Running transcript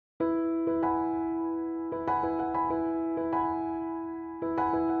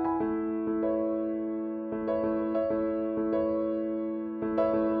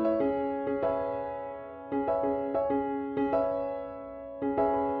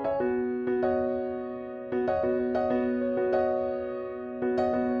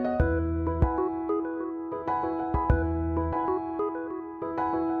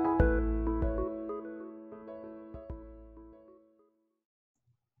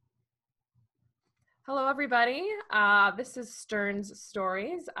Hello, everybody. This is Stearns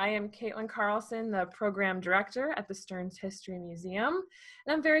Stories. I am Caitlin Carlson, the program director at the Stearns History Museum.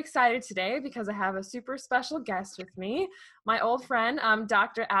 And I'm very excited today because I have a super special guest with me, my old friend,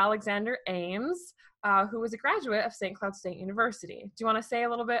 Dr. Alexander Ames, who was a graduate of St. Cloud State University. Do you want to say a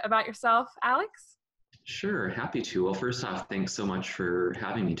little bit about yourself, Alex? Sure, happy to. Well, first off, thanks so much for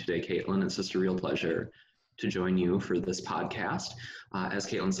having me today, Caitlin. It's just a real pleasure to join you for this podcast. As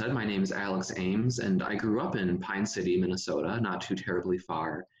Caitlin said, my name is Alex Ames, and I grew up in Pine City, Minnesota, not too terribly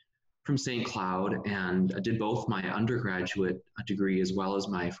far from St. Cloud, and I did both my undergraduate degree as well as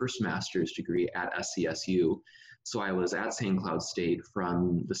my first master's degree at SCSU. So I was at St. Cloud State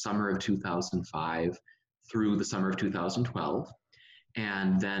from the summer of 2005 through the summer of 2012.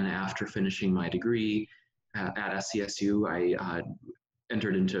 And then after finishing my degree at SCSU, I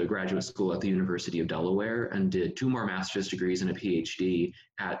entered into graduate school at the University of Delaware and did two more master's degrees and a PhD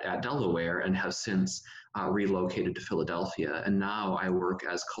at Delaware, and have since relocated to Philadelphia. And now I work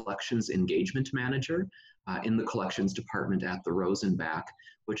as collections engagement manager in the collections department at the Rosenbach,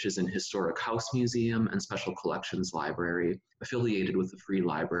 which is an historic house museum and special collections library affiliated with the Free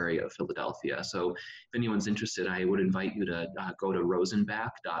Library of Philadelphia. So if anyone's interested, I would invite you to go to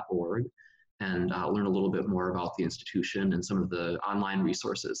rosenbach.org and learn a little bit more about the institution and some of the online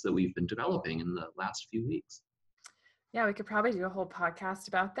resources that we've been developing in the last few weeks. Yeah, we could probably do a whole podcast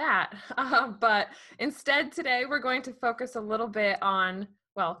about that. But instead today we're going to focus a little bit on,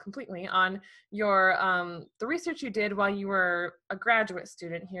 well, completely on your the research you did while you were a graduate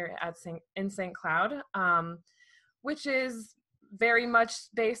student here at St. Cloud, which is very much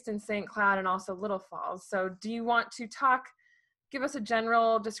based in St. Cloud and also Little Falls. So do you want to give us a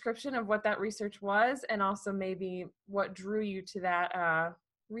general description of what that research was, and also maybe what drew you to that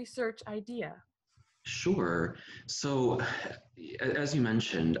research idea? Sure. So, as you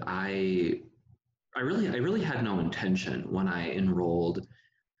mentioned, I really had no intention when I enrolled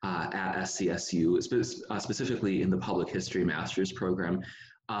at SCSU, specifically in the public history master's program,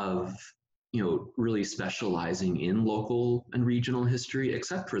 of really specializing in local and regional history,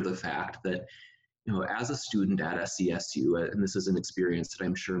 except for the fact that as a student at SCSU, and this is an experience that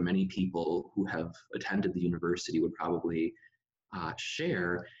I'm sure many people who have attended the university would probably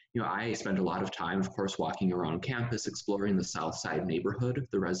share. I spent a lot of time, of course, walking around campus, exploring the South Side neighborhood,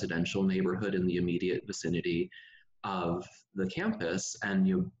 the residential neighborhood in the immediate vicinity of the campus,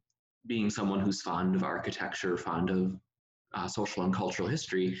 and being someone who's fond of architecture, fond of social and cultural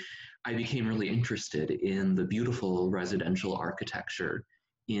history, I became really interested in the beautiful residential architecture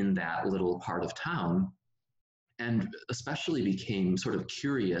in that little part of town, and especially became sort of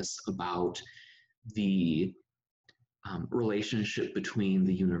curious about the relationship between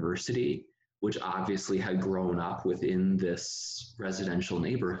the university, which obviously had grown up within this residential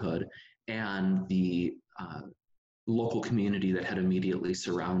neighborhood, and the local community that had immediately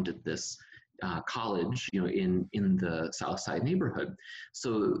surrounded this college, in the South Side neighborhood.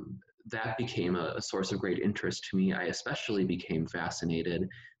 So that became a source of great interest to me. I especially became fascinated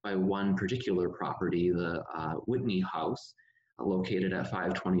by one particular property, the Whitney house, located at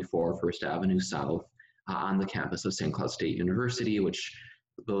 524 First Avenue South, on the campus of St. Cloud State University, which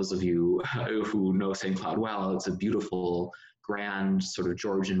those of you who know St. Cloud well, it's a beautiful, grand sort of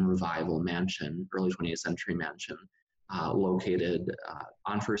Georgian revival mansion, early 20th century mansion, located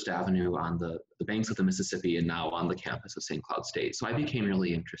on First Avenue on the banks of the Mississippi, and now on the campus of St. Cloud State. So I became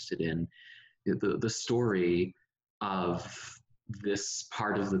really interested in the story of this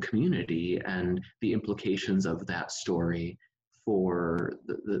part of the community and the implications of that story for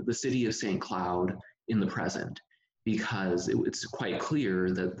the city of St. Cloud in the present, because it's quite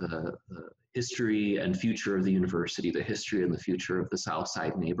clear that the history and future of the university, the history and the future of the South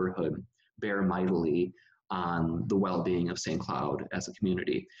Side neighborhood bear mightily on the well-being of St. Cloud as a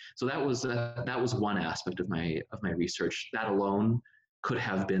community. So that was one aspect of my research. That alone could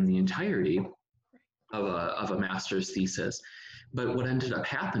have been the entirety of a master's thesis. But what ended up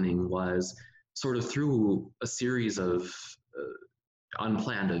happening was, sort of through a series of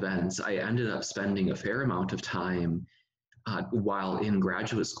unplanned events, I ended up spending a fair amount of time while in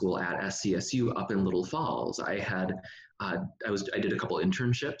graduate school at SCSU up in Little Falls. I did a couple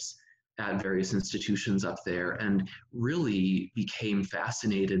internships at various institutions up there, and really became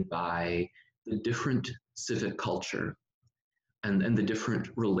fascinated by the different civic culture and the different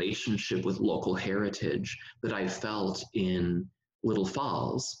relationship with local heritage that I felt in Little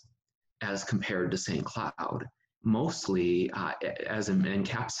Falls as compared to St. Cloud, mostly as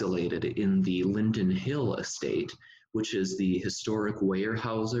encapsulated in the Linden Hill estate, which is the historic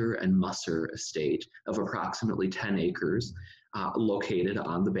Weyerhaeuser and Musser estate of approximately 10 acres located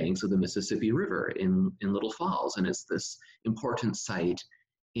on the banks of the Mississippi River in Little Falls, and it's this important site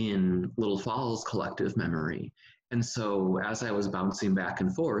in Little Falls collective memory. And so as I was bouncing back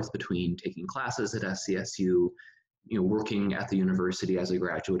and forth between taking classes at SCSU, working at the university as a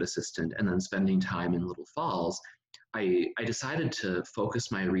graduate assistant, and then spending time in Little Falls, I decided to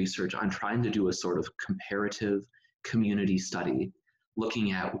focus my research on trying to do a sort of comparative community study,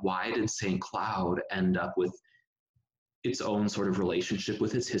 looking at why did St. Cloud end up with its own sort of relationship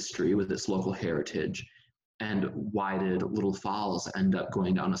with its history, with its local heritage, and why did Little Falls end up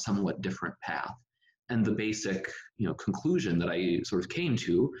going down a somewhat different path. And the basic conclusion that I sort of came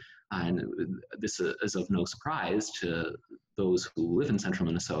to, and this is of no surprise to those who live in central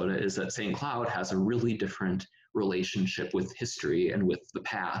Minnesota, is that St. Cloud has a really different relationship with history and with the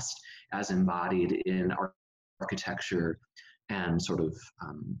past as embodied in architecture and sort of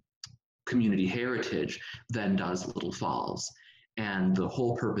community heritage than does Little Falls. And the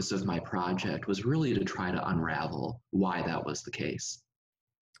whole purpose of my project was really to try to unravel why that was the case.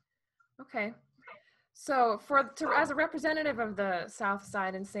 Okay. So as a representative of the South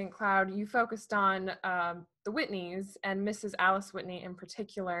Side in St. Cloud, you focused on the Whitneys and Mrs. Alice Whitney in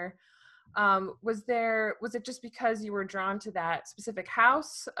particular. Was it just because you were drawn to that specific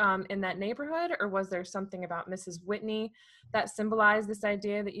house in that neighborhood, or was there something about Mrs. Whitney that symbolized this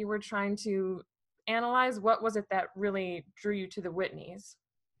idea that you were trying to analyze? What was it that really drew you to the Whitneys?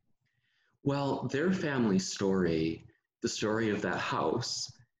 Well, their family story, the story of that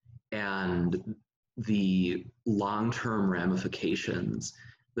house, and the long-term ramifications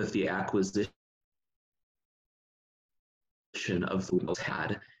that the acquisition of the Whitneys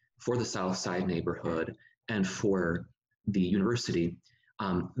had for the South Side neighborhood and for the university,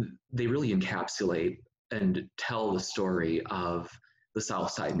 they really encapsulate and tell the story of the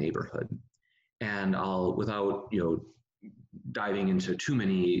South Side neighborhood. And without diving into too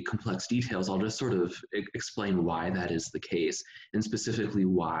many complex details, I'll just sort of explain why that is the case, and specifically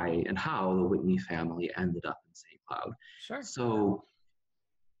why and how the Whitney family ended up in St. Cloud. Sure. So,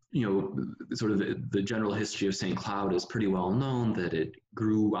 sort of the general history of St. Cloud is pretty well known, that it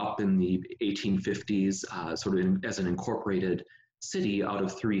grew up in the 1850s, as an incorporated city out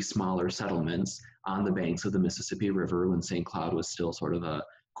of 3 smaller settlements on the banks of the Mississippi River when St. Cloud was still sort of a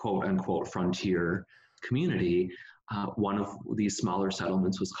quote-unquote frontier community. One of these smaller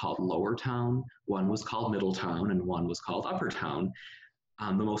settlements was called Lower Town, one was called Middle Town, and one was called Upper Town.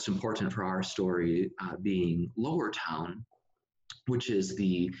 The most important for our story being Lower Town, which is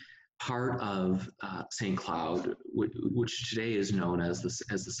the part of St. Cloud, which today is known as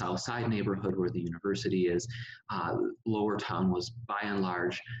the South Side neighborhood where the university is. Lower Town was by and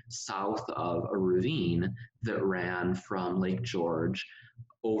large south of a ravine that ran from Lake George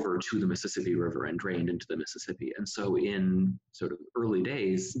over to the Mississippi River and drained into the Mississippi. And so in sort of early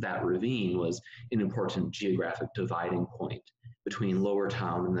days, that ravine was an important geographic dividing point between Lower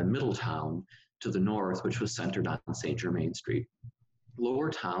Town and then Middle Town to the north, which was centered on St. Germain Street. Lower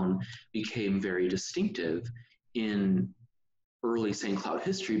Town became very distinctive in early St. Cloud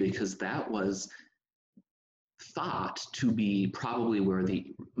history because that was thought to be probably where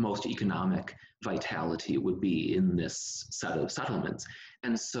the most economic vitality would be in this set of settlements.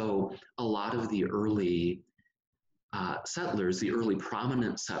 And so a lot of the early settlers, the early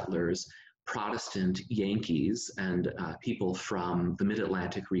prominent settlers, Protestant Yankees and people from the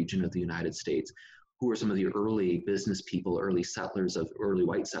mid-Atlantic region of the United States, who were some of the early business people, early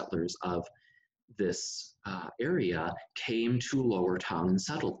white settlers of this area, came to Lower Town and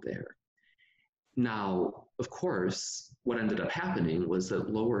settled there. Now, of course, what ended up happening was that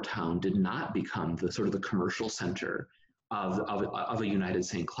Lower Town did not become the sort of the commercial center of a united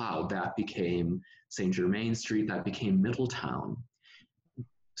St. Cloud. That became St. Germain Street, that became Middletown.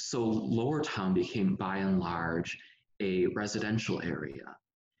 So Lower Town became, by and large, a residential area.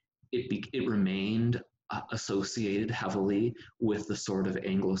 It remained associated heavily with the sort of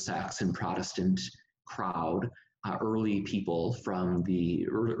Anglo-Saxon Protestant crowd, early people from the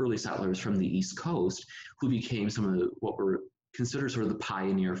early settlers from the East Coast, who became some of what were considered sort of the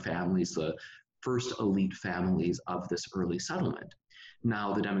pioneer families, the first elite families of this early settlement.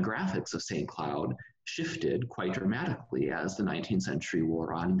 Now, the demographics of St. Cloud shifted quite dramatically as the 19th century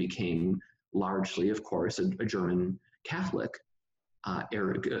wore on and became largely, of course, a German Catholic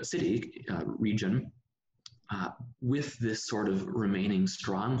region, with this sort of remaining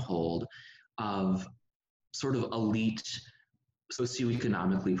stronghold of sort of elite,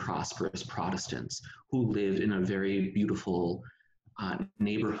 socioeconomically prosperous Protestants who lived in a very beautiful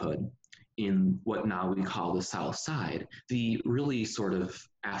neighborhood in what now we call the South Side. The really sort of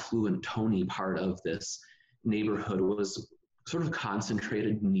affluent, Tony part of this neighborhood was sort of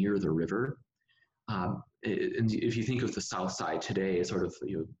concentrated near the river. And if you think of the South Side today, sort of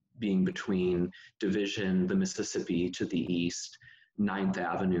being between Division, the Mississippi to the east, 9th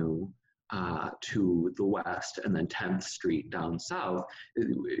Avenue to the west, and then 10th Street down south,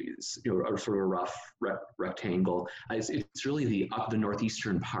 it's, a sort of a rough rectangle. It's really the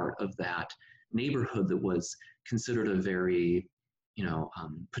northeastern part of that neighborhood that was considered a very,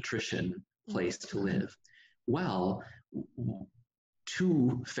 patrician place to live. Well,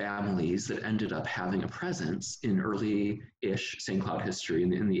 two families that ended up having a presence in early-ish St. Cloud history in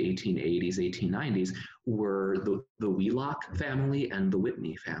the 1880s, 1890s were the Wheelock family and the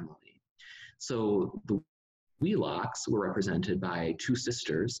Whitney family. So the Wheelocks were represented by two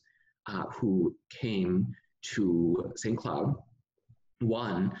sisters who came to St. Cloud,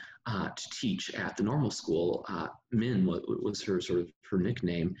 one to teach at the normal school. Min was her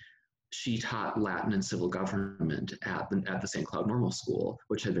nickname. She taught Latin and civil government at the St. Cloud Normal School,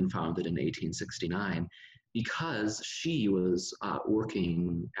 which had been founded in 1869. Because she was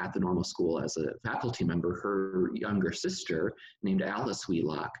working at the normal school as a faculty member, her younger sister, named Alice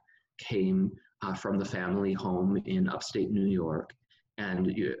Wheelock, came from the family home in upstate New York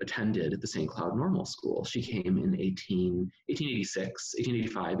and attended the St. Cloud Normal School. She came in 1886,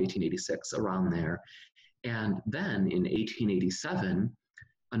 1885, 1886, around there. And then in 1887,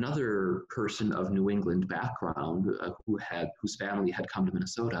 another person of New England background whose family had come to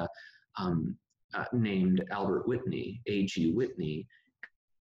Minnesota, named Albert Whitney, A.G. Whitney,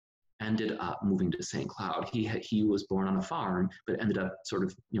 ended up moving to St. Cloud. He was born on a farm, but ended up sort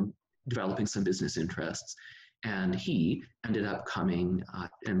of developing some business interests. And he ended up coming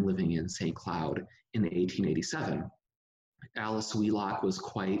and living in St. Cloud in 1887. Alice Wheelock was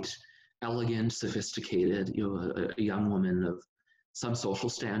quite elegant, sophisticated, a young woman of some social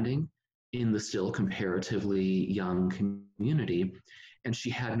standing in the still comparatively young community. And she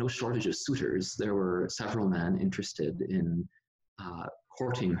had no shortage of suitors. There were several men interested in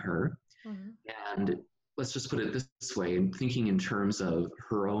courting her. Mm-hmm. And let's just put it this way, in thinking in terms of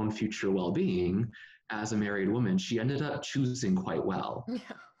her own future well-being as a married woman, she ended up choosing quite well. Yeah.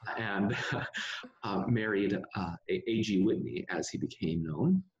 And married A.G. Whitney, as he became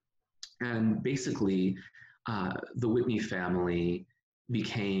known. And basically, the Whitney family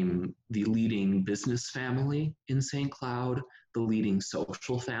became the leading business family in St. Cloud, the leading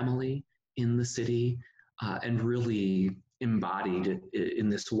social family in the city, and really embodied in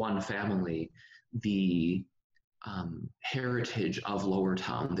this one family the heritage of Lower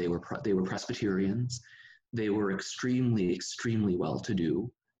Town. They were Presbyterians. They were extremely, extremely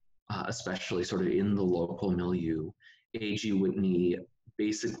well-to-do, especially sort of in the local milieu. A.G. Whitney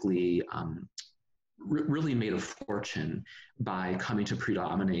basically really made a fortune by coming to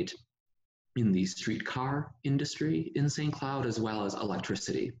predominate in the streetcar industry in St. Cloud, as well as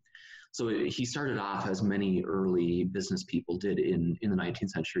electricity. So he started off, as many early business people did in the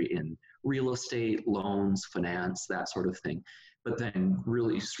 19th century, in real estate, loans, finance, that sort of thing, but then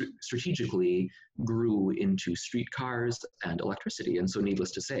really strategically grew into streetcars and electricity. And so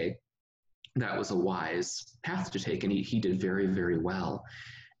needless to say, that was a wise path to take, and he did very, very well.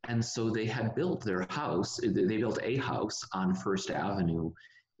 And so they had built their house, they built a house on First Avenue,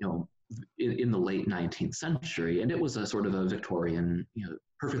 in the late 19th century, and it was a sort of a Victorian,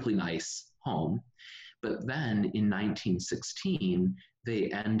 perfectly nice home. But then in 1916,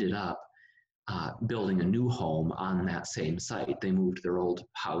 they ended up building a new home on that same site. They moved their old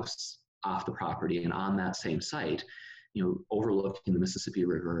house off the property, and on that same site, overlooking the Mississippi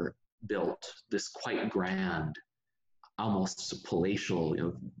River, built this quite grand, almost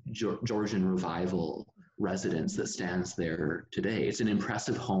palatial, Georgian Revival residence that stands there today. It's an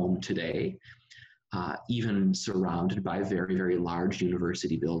impressive home today, even surrounded by very, very large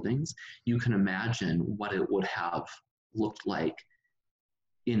university buildings. You can imagine what it would have looked like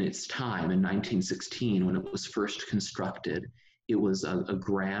in its time in 1916 when it was first constructed. It was a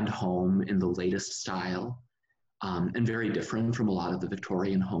grand home in the latest style, and very different from a lot of the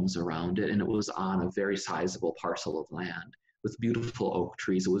Victorian homes around it. And it was on a very sizable parcel of land with beautiful oak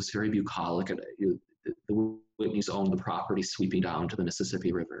trees. It was very bucolic. The Whitneys owned the property sweeping down to the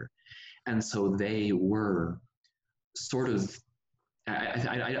Mississippi River. And so they were sort of,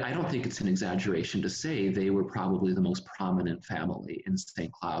 I don't think it's an exaggeration to say they were probably the most prominent family in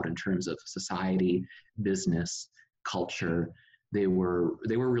St. Cloud in terms of society, business, culture. They were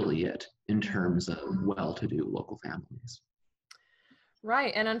really it in terms of well-to-do local families.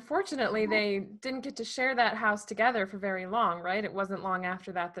 Right, and unfortunately, they didn't get to share that house together for very long, right? It wasn't long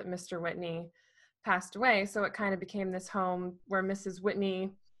after that Mr. Whitney passed away, so it kind of became this home where Mrs.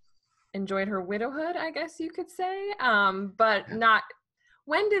 Whitney enjoyed her widowhood, I guess you could say, but not.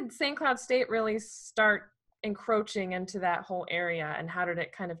 When did St. Cloud State really start encroaching into that whole area, and how did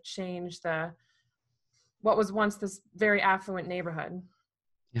it kind of change what was once this very affluent neighborhood?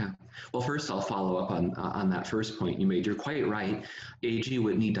 Yeah. Well, first I'll follow up on that first point you made. You're quite right. A.G.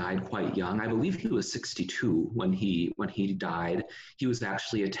 Whitney died quite young. I believe he was 62 when he died. He was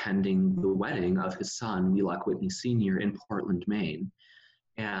actually attending the wedding of his son, Wheelock Whitney Sr. in Portland, Maine.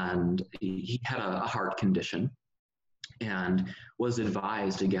 And he had a heart condition and was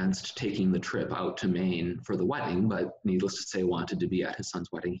advised against taking the trip out to Maine for the wedding, but needless to say, wanted to be at his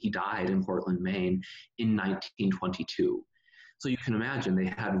son's wedding. He died in Portland, Maine in 1922. So you can imagine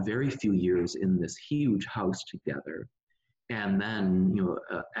they had very few years in this huge house together. And then,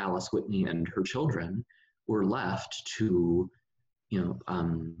 Alice Whitney and her children were left to,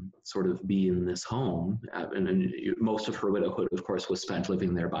 sort of be in this home. And most of her widowhood, of course, was spent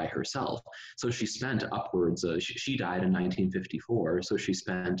living there by herself. So she spent upwards, she died in 1954. So she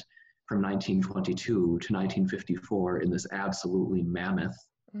spent from 1922 to 1954 in this absolutely mammoth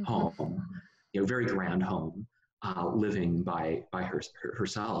home, very grand home. Living by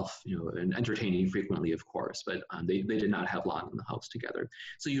herself, and entertaining frequently, of course, but they did not have long in the house together.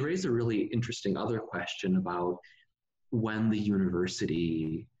 So you raised a really interesting other question about when the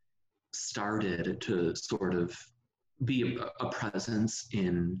university started to sort of be a presence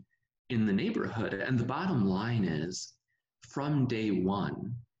in the neighborhood. And the bottom line is, from day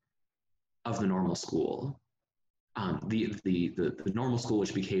one of the normal school, the normal school,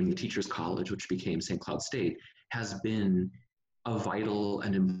 which became the Teachers College, which became St. Cloud State, has been a vital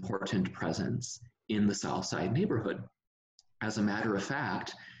and important presence in the South Side neighborhood. As a matter of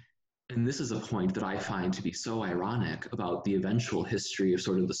fact, and this is a point that I find to be so ironic about the eventual history of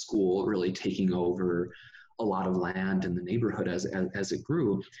sort of the school really taking over a lot of land in the neighborhood as it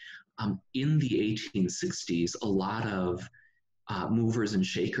grew. In the 1860s, a lot of movers and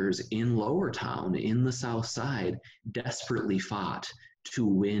shakers in Lower Town, in the South Side, desperately fought to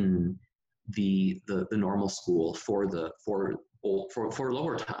win the normal school for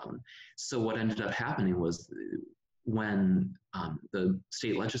Lower Town. So what ended up happening was, when the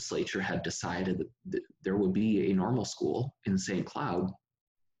state legislature had decided that there would be a normal school in St. Cloud,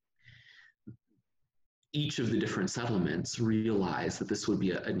 each of the different settlements realized that this would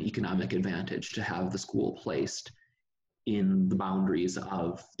be an economic advantage to have the school placed in the boundaries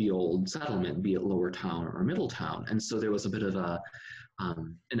of the old settlement, be it Lower Town or Middle Town. And so there was a bit of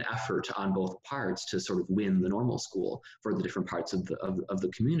an effort on both parts to sort of win the normal school for the different parts of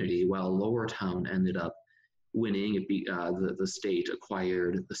the community, while Lower Town ended up winning. The state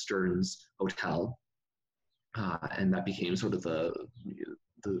acquired the Stearns Hotel, and that became sort of the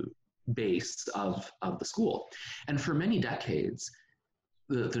base of the school. And for many decades,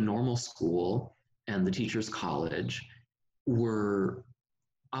 the normal school and the Teachers College were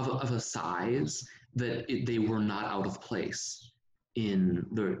of a size that they were not out of place in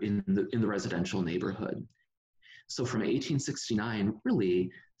the residential neighborhood. So from 1869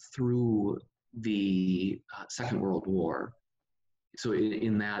 really through the Second World War, so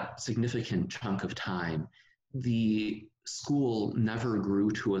in that significant chunk of time, the school never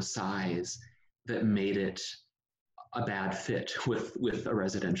grew to a size that made it a bad fit with a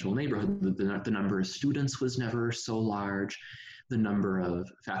residential neighborhood. The number of students was never so large. The number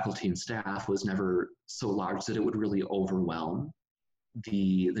of faculty and staff was never so large that it would really overwhelm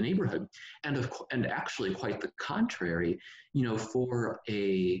the neighborhood. And actually quite the contrary, for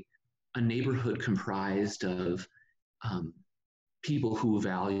a neighborhood comprised of people who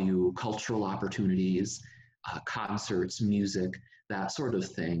value cultural opportunities, concerts, music, that sort of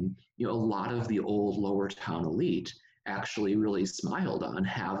thing, a lot of the old Lower Town elite actually really smiled on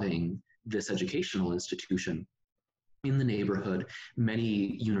having this educational institution in the neighborhood.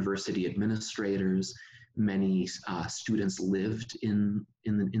 Many university administrators, many students lived in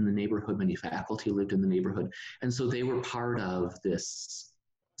the neighborhood, many faculty lived in the neighborhood. And so they were part of this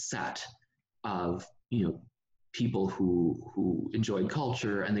set of, people who enjoyed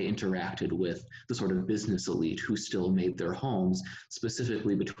culture, and they interacted with the sort of business elite who still made their homes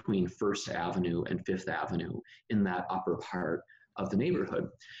specifically between First Avenue and Fifth Avenue in that upper part of the neighborhood.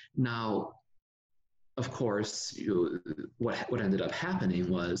 Now, of course, what ended up happening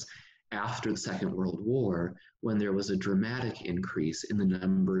was, after the Second World War, when there was a dramatic increase in the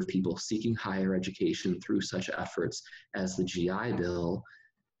number of people seeking higher education through such efforts as the GI Bill,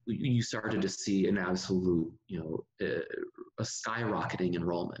 you started to see an absolute, a skyrocketing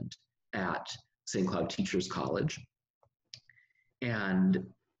enrollment at St. Cloud Teachers College. And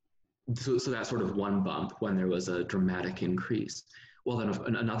so that's sort of one bump when there was a dramatic increase. Well,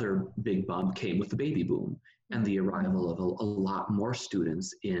 then another big bump came with the baby boom and the arrival of a lot more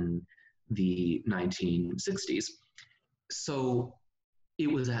students in the 1960s. So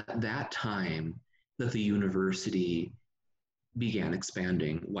it was at that time that the university began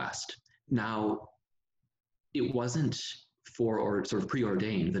expanding west. Now, it wasn't or sort of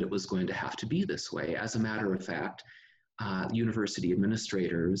preordained that it was going to have to be this way. As a matter of fact, university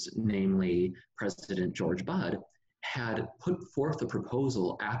administrators, namely President George Budd, had put forth a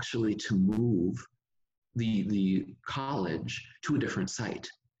proposal actually to move the college to a different site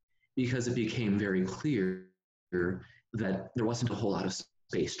because it became very clear that there wasn't a whole lot of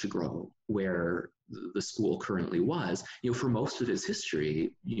space to grow where the school currently was. For most of its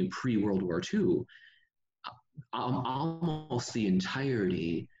history, pre-World War II, almost the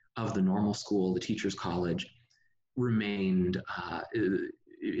entirety of the normal school, the teachers' college, remained,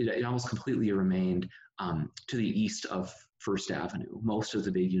 it almost completely remained to the east of First Avenue. Most of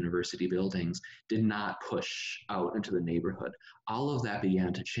the big university buildings did not push out into the neighborhood. All of that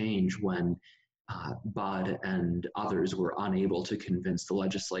began to change when Budd and others were unable to convince the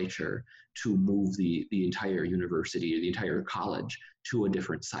legislature to move the entire university, the entire college, to a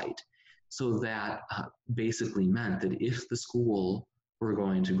different site. So that basically meant that if the school were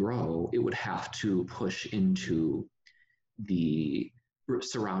going to grow, it would have to push into the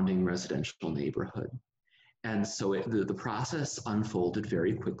surrounding residential neighborhood. And so the process unfolded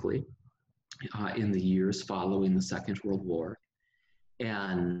very quickly in the years following the Second World War.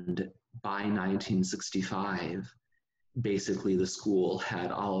 And by 1965, basically the school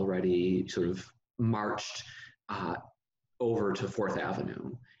had already sort of marched over to Fourth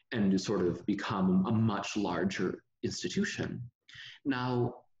Avenue and sort of become a much larger institution.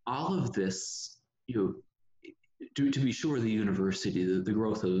 Now, all of this, to be sure, the university, the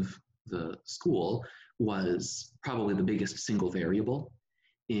growth of the school was probably the biggest single variable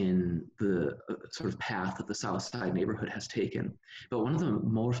in the sort of path that the South Side neighborhood has taken. But one of the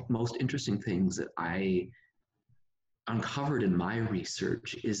most interesting things that I uncovered in my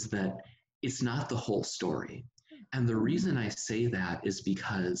research is that it's not the whole story. And the reason I say that is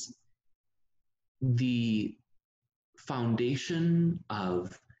because the foundation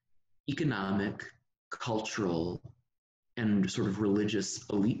of economic, cultural, and sort of religious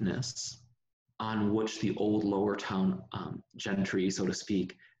eliteness on which the old lower town gentry, so to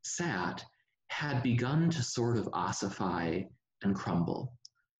speak, sat, had begun to sort of ossify and crumble,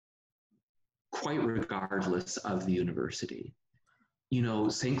 quite regardless of the university.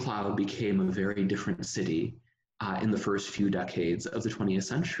 St. Cloud became a very different city in the first few decades of the 20th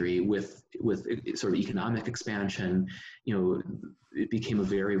century with sort of economic expansion. It became a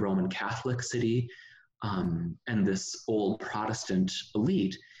very Roman Catholic city, and this old Protestant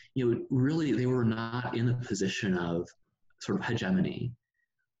elite, really they were not in a position of sort of hegemony.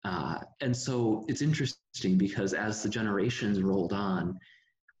 And so it's interesting because as the generations rolled on,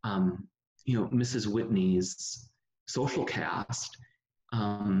 Mrs. Whitney's social caste,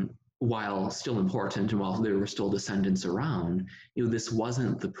 while still important and while there were still descendants around, this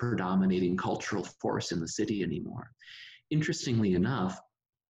wasn't the predominating cultural force in the city anymore. Interestingly enough,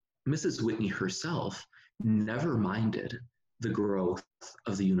 Mrs. Whitney herself never minded the growth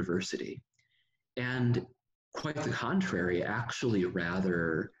of the university. And quite the contrary, actually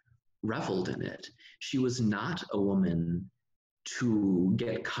rather reveled in it. She was not a woman to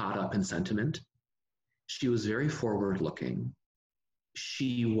get caught up in sentiment. She was very forward-looking.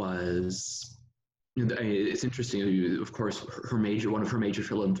 She was, it's interesting, of course, one of her major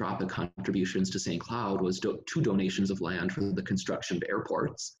philanthropic contributions to St. Cloud was 2 donations of land for the construction of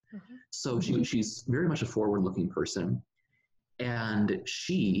airports. Mm-hmm. So she's very much a forward-looking person. And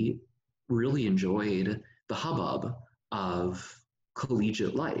she really enjoyed the hubbub of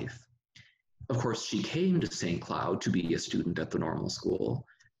collegiate life. Of course, she came to St. Cloud to be a student at the normal school.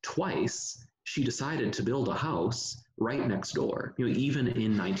 Twice, she decided to build a house right next door. Even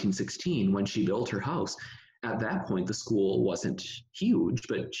in 1916, when she built her house, at that point, the school wasn't huge,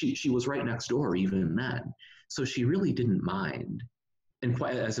 but she was right next door even then. So she really didn't mind, and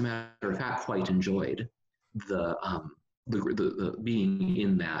quite, as a matter of fact, quite enjoyed the being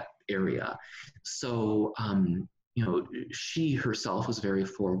in that area. So, she herself was very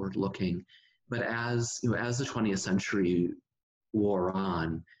forward-looking. But as the 20th century wore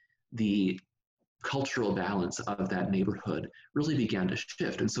on, the cultural balance of that neighborhood really began to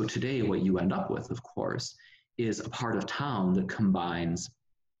shift. And so today what you end up with, of course, is a part of town that combines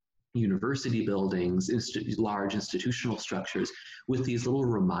university buildings, large institutional structures, with these little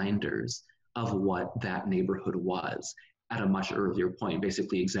reminders of what that neighborhood was. at a much earlier point,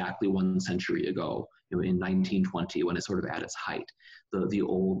 basically exactly 1 century ago, in 1920, when it's sort of at its height. The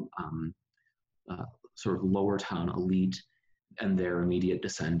old sort of lower town elite and their immediate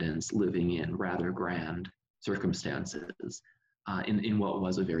descendants living in rather grand circumstances in what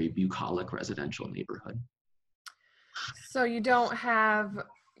was a very bucolic residential neighborhood. So you don't have,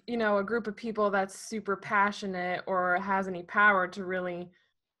 a group of people that's super passionate or has any power to really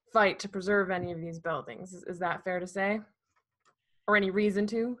fight to preserve any of these buildings. Is that fair to say? Or any reason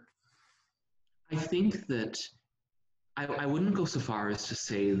to? I think that I wouldn't go so far as to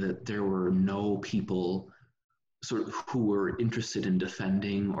say that there were no people sort of who were interested in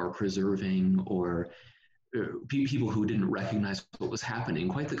defending or preserving, or people who didn't recognize what was happening.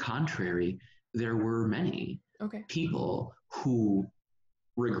 Quite the contrary, there were many people who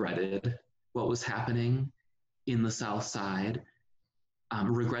regretted what was happening in the South Side,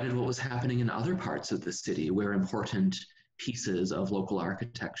 regretted what was happening in other parts of the city where important pieces of local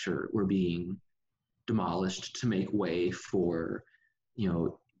architecture were being demolished to make way for,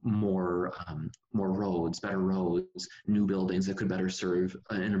 more roads, better roads, new buildings that could better serve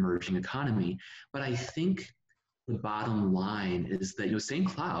an emerging economy. But I think the bottom line is that St.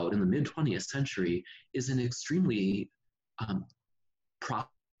 Cloud in the mid-20th century is an extremely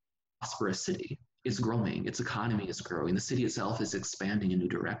prosperous city. It's growing, its economy is growing, the city itself is expanding in new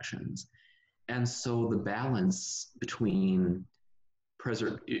directions. And so the balance between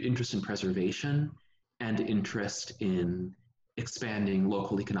interest in preservation and interest in expanding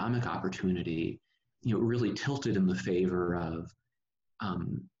local economic opportunity, really tilted in the favor of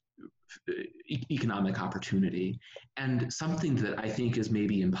economic opportunity. And something that I think is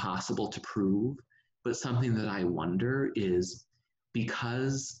maybe impossible to prove, but something that I wonder is,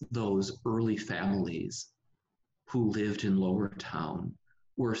 because those early families who lived in Lower Town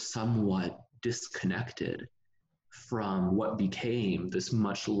were somewhat disconnected from what became this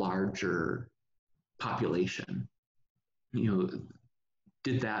much larger population,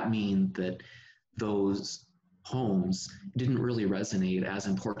 did that mean that those homes didn't really resonate as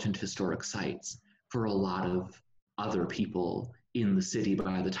important historic sites for a lot of other people in the city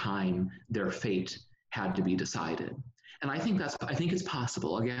by the time their fate had to be decided? And I think it's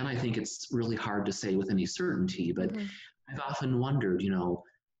possible. Again, I think it's really hard to say with any certainty, but I've often wondered,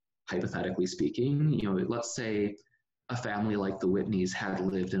 hypothetically speaking, let's say a family like the Whitneys had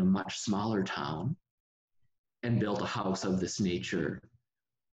lived in a much smaller town and built a house of this nature.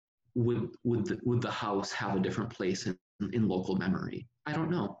 Would the house have a different place in local memory? I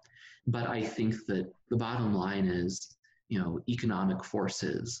don't know. But I think that the bottom line is, economic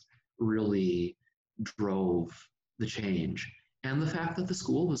forces really drove the change. And the fact that the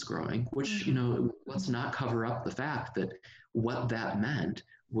school was growing, which, let's not cover up the fact that what that meant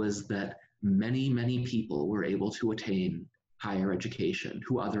was that many, many people were able to attain higher education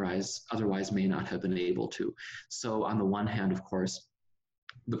who otherwise may not have been able to. So on the one hand, of course,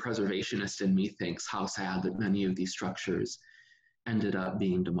 the preservationist in me thinks how sad that many of these structures ended up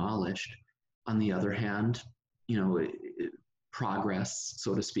being demolished. On the other hand, progress,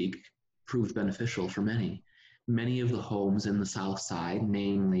 so to speak, proved beneficial for many. Many of the homes in the South Side,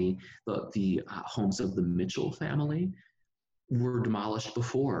 namely the homes of the Mitchell family, were demolished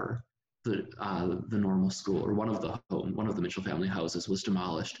before the normal school, or one of the Mitchell family houses was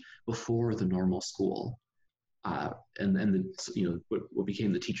demolished before the normal school, and what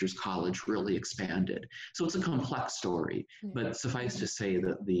became the Teachers College really expanded. So it's a complex story, but suffice to say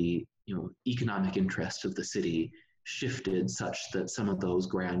that the economic interest of the city shifted such that some of those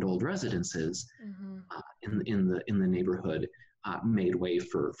grand old residences in the neighborhood made way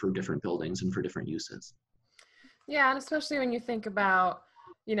for different buildings and for different uses. Yeah, and especially when you think about,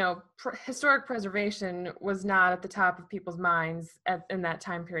 historic preservation was not at the top of people's minds in that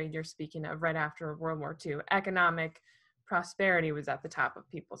time period you're speaking of, right after World War II. Economic prosperity was at the top of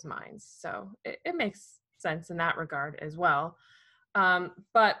people's minds. So it makes sense in that regard as well.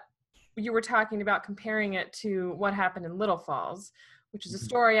 But you were talking about comparing it to what happened in Little Falls, which is a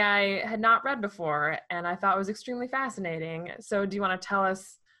story I had not read before and I thought was extremely fascinating. So do you want to tell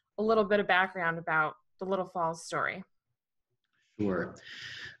us a little bit of background about the Little Falls story? Sure.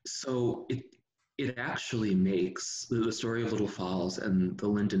 So it actually makes the story of Little Falls and the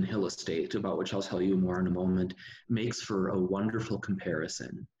Linden Hill estate, about which I'll tell you more in a moment, makes for a wonderful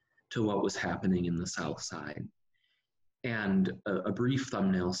comparison to what was happening in the South Side. And a brief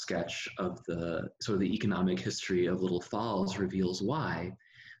thumbnail sketch of the sort of the economic history of Little Falls reveals why.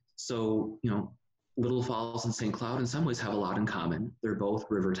 So, Little Falls and St. Cloud in some ways have a lot in common. They're both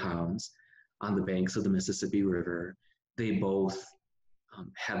river towns on the banks of the Mississippi River. They both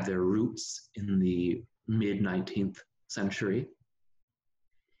have their roots in the mid-19th century.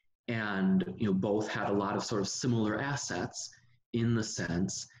 And both had a lot of sort of similar assets in the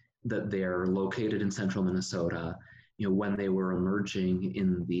sense that they're located in central Minnesota. When they were emerging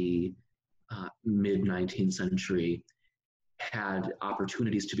in the mid 19th century, had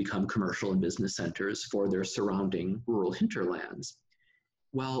opportunities to become commercial and business centers for their surrounding rural hinterlands.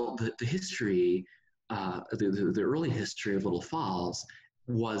 Well, the history, the early history of Little Falls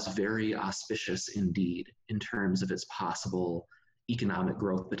was very auspicious indeed in terms of its possible economic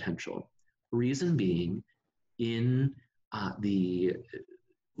growth potential. Reason being, in the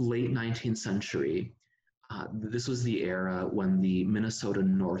late 19th century, this was the era when the Minnesota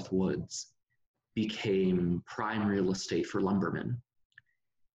North Woods became prime real estate for lumbermen.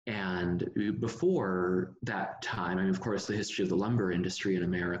 And before that time, I mean, of course, the history of the lumber industry in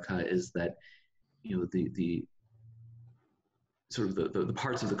America is that, the sort of the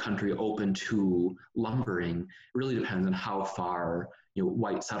parts of the country open to lumbering really depends on how far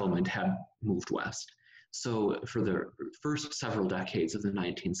white settlement had moved west. So for the first several decades of the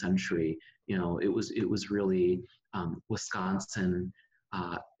 19th century, it was really Wisconsin,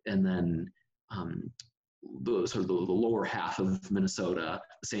 and then the lower half of Minnesota,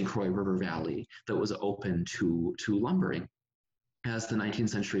 the St. Croix River Valley, that was open to lumbering. As the 19th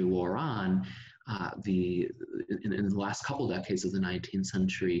century wore on, in the last couple decades of the 19th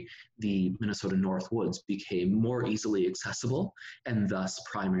century, the Minnesota North Woods became more easily accessible and thus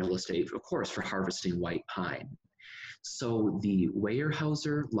prime real estate, of course, for harvesting white pine. So the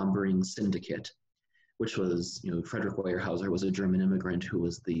Weyerhaeuser Lumbering Syndicate, which was, Frederick Weyerhaeuser was a German immigrant who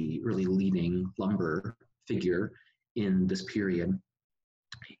was the really leading lumber figure in this period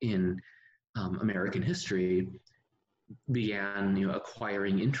in American history, began,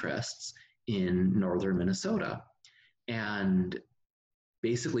 acquiring interests in northern Minnesota, and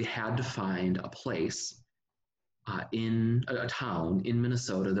basically had to find a place in a town in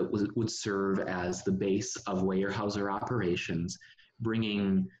Minnesota that would serve as the base of Weyerhaeuser operations,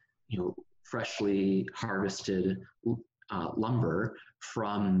 bringing, freshly harvested lumber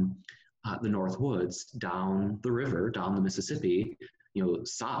from the North Woods down the river, down the Mississippi,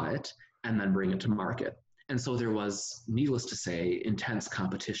 saw it, and then bring it to market. And so there was, needless to say, intense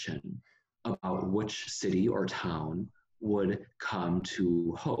competition about which city or town would come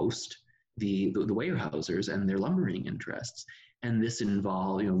to host the Weyerhaeusers and their lumbering interests. And this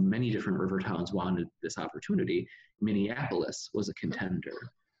involved, many different river towns wanted this opportunity. Minneapolis was a contender.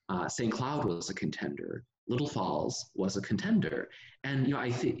 St. Cloud was a contender. Little Falls was a contender. And, I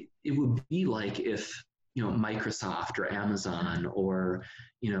think it would be like if, Microsoft or Amazon or,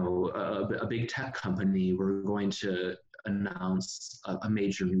 a big tech company were going to announce a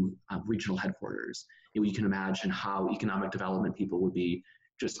major new regional headquarters. You can imagine how economic development people would be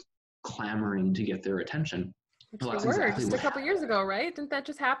just clamoring to get their attention. Which they were exactly just a couple years ago, right? Didn't that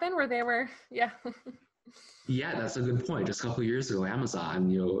just happen where they were, yeah. Yeah, that's a good point. Just a couple of years ago,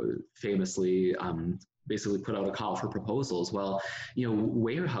 Amazon, famously basically put out a call for proposals. Well,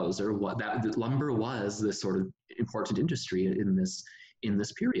 Weyerhaeuser, that lumber was this sort of important industry in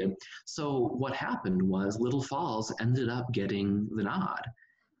this period. So what happened was Little Falls ended up getting the nod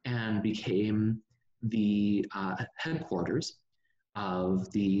and became the headquarters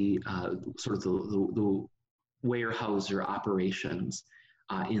of the sort of the Weyerhaeuser operations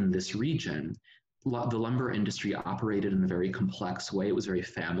in this region. The lumber industry operated in a very complex way. It was very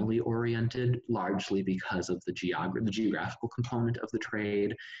family-oriented, largely because of the geographical component of the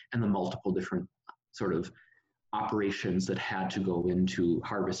trade and the multiple different sort of operations that had to go into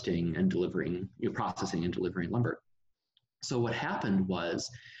harvesting and delivering, processing and delivering lumber. So what happened was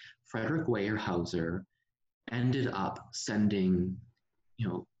Frederick Weyerhaeuser ended up sending,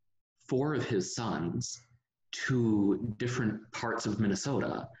 4 of his sons to different parts of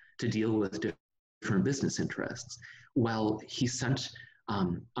Minnesota to deal with different business interests. Well, he sent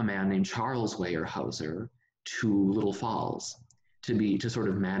a man named Charles Weyerhaeuser to Little Falls to sort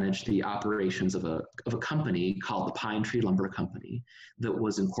of manage the operations of a company called the Pine Tree Lumber Company that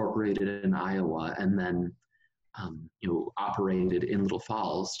was incorporated in Iowa and then operated in Little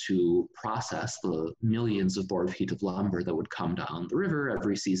Falls to process the millions of board feet of lumber that would come down the river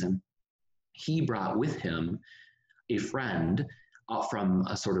every season. He brought with him a friend from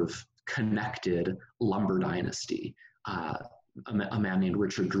a sort of connected lumber dynasty, a man named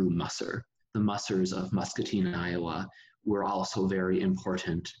Richard Drew Musser. The Mussers of Muscatine, Iowa, were also very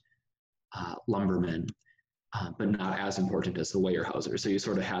important lumbermen, but not as important as the Weyerhaeuser. So you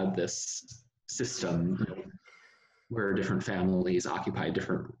sort of had this system where different families occupied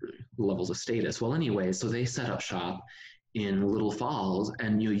different levels of status. Well, anyway, so they set up shop in Little Falls,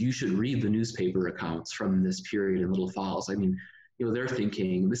 and you should read the newspaper accounts from this period in Little Falls. I mean, they're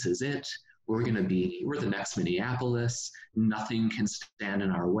thinking, this is it. We're the next Minneapolis. Nothing can stand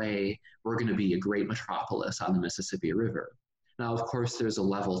in our way. We're going to be a great metropolis on the Mississippi River. Now, of course, there's a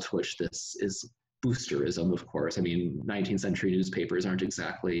level to which this is boosterism, of course. I mean, 19th century newspapers aren't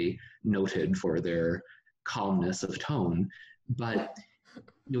exactly noted for their calmness of tone, but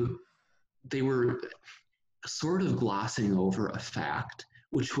they were sort of glossing over a fact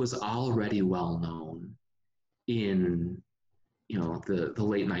which was already well known in the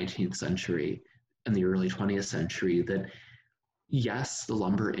late 19th century and the early 20th century, that yes, the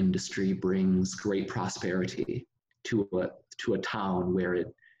lumber industry brings great prosperity to a town where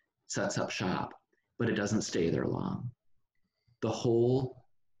it sets up shop, but it doesn't stay there long. The whole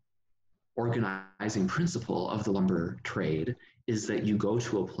organizing principle of the lumber trade is that you go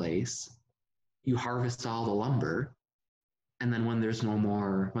to a place, you harvest all the lumber, and then when there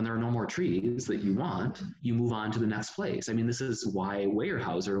are no more trees that you want, you move on to the next place. I mean, this is why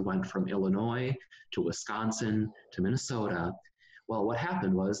Weyerhaeuser went from Illinois to Wisconsin to Minnesota. Well, what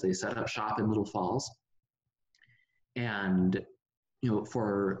happened was they set up shop in Little Falls, and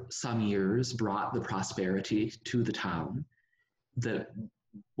for some years brought the prosperity to the town that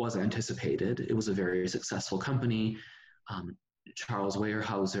was anticipated. It was a very successful company. Charles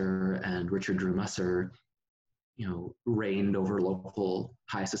Weyerhaeuser and Richard Drew Musser, reigned over local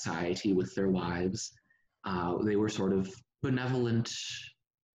high society with their wives. They were sort of benevolent,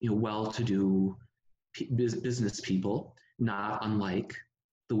 well-to-do business people, not unlike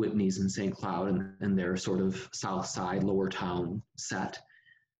the Whitneys in St. Cloud and their sort of South Side, Lower Town set.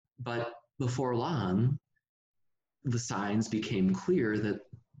 But before long, the signs became clear that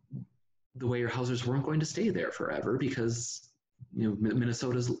the Weyerhaeusers weren't going to stay there forever, because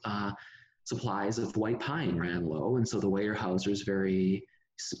Minnesota's supplies of white pine ran low, and so the Weyerhaeusers, very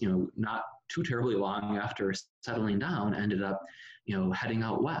not too terribly long after settling down, ended up heading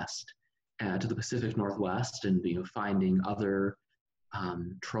out west to the Pacific Northwest and finding other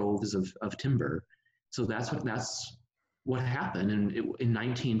troves of timber. So that's what happened. And in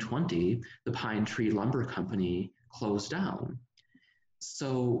 1920, the Pine Tree Lumber Company closed down.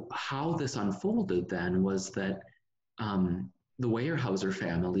 So how this unfolded then was that the Weyerhaeuser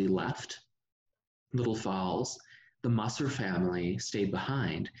family left Little Falls. The Musser family stayed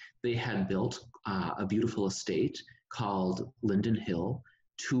behind. They had built a beautiful estate called Linden Hill,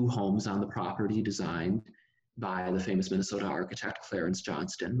 2 homes on the property designed by the famous Minnesota architect Clarence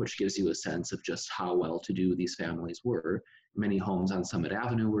Johnston, which gives you a sense of just how well-to-do these families were. Many homes on Summit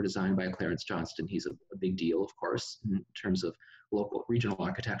Avenue were designed by Clarence Johnston. He's a big deal, of course, in terms of local regional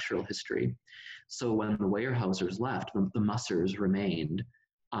architectural history. So when the Weyerhaeusers left, the Mussers remained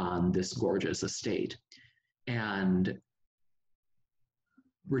on this gorgeous estate. And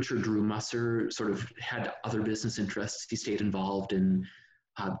Richard Drew Musser sort of had other business interests. He stayed involved in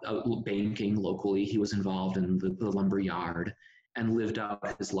banking locally. He was involved in the lumber yard and lived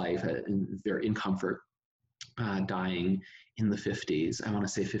out his life in comfort, dying in the 50s, I want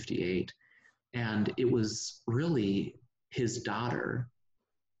to say 58. And it was really his daughter,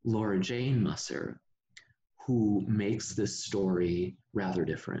 Laura Jane Musser, who makes this story rather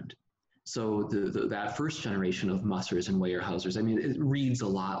different. So that first generation of Mussers and Weyerhaeusers, I mean, it reads a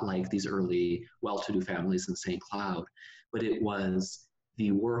lot like these early well-to-do families in St. Cloud, but it was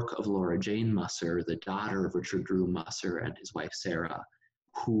the work of Laura Jane Musser, the daughter of Richard Drew Musser and his wife Sarah,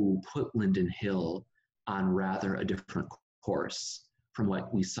 who put Linden Hill on rather a different course from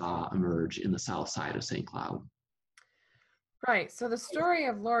what we saw emerge in the south side of St. Cloud. Right. So the story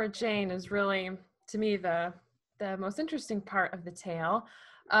of Laura Jane is really, to me, the most interesting part of the tale,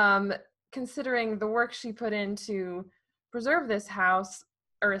 considering the work she put in to preserve this house,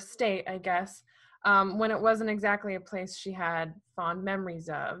 or estate, I guess, when it wasn't exactly a place she had fond memories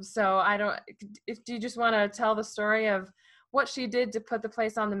of. So do you just want to tell the story of what she did to put the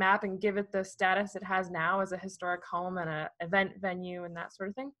place on the map and give it the status it has now as a historic home and an event venue and that sort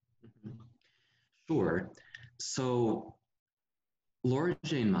of thing? Sure. So Laura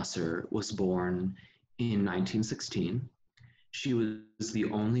Jane Musser was born in 1916. She was the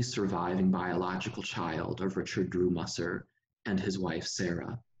only surviving biological child of Richard Drew Musser and his wife,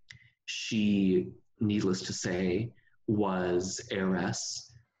 Sarah. She, needless to say, was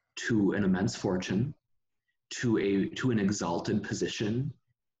heiress to an immense fortune, to an exalted position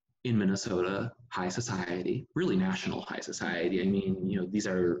in Minnesota high society, really national high society. I mean,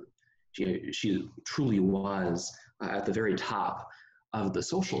 she truly was at the very top of the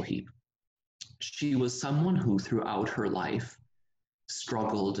social heap. She was someone who throughout her life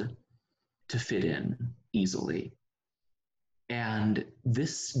struggled to fit in easily. And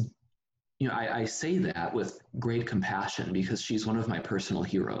this, I say that with great compassion because she's one of my personal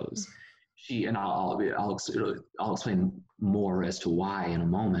heroes. And I'll explain more as to why in a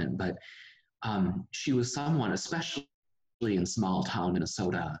moment, but she was someone, especially in small town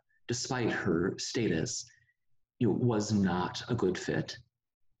Minnesota, despite her status, was not a good fit.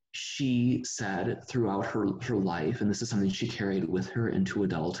 She said throughout her life, and this is something she carried with her into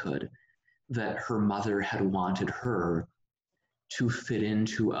adulthood, that her mother had wanted her to fit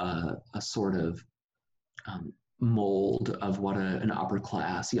into a sort of mold of what an upper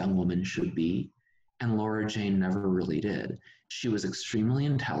class young woman should be. And Laura Jane never really did. She was extremely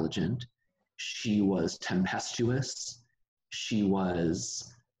intelligent. She was tempestuous. She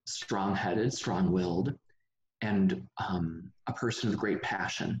was strong-headed, strong-willed, and a person of great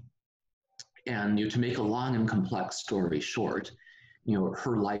passion. And to make a long and complex story short,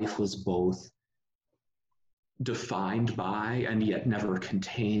 her life was both defined by and yet never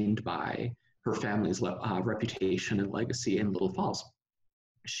contained by her family's reputation and legacy in Little Falls.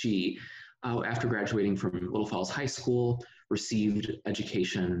 She, after graduating from Little Falls High School, received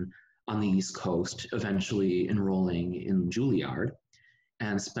education on the East Coast, eventually enrolling in Juilliard,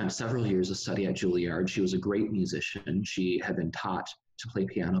 and spent several years of study at Juilliard. She was a great musician. She had been taught to play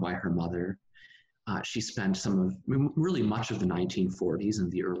piano by her mother. She spent really much of the 1940s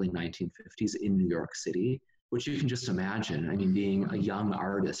and the early 1950s in New York City, which you can just imagine. I mean, being a young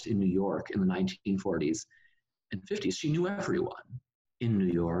artist in New York in the 1940s and 50s, she knew everyone in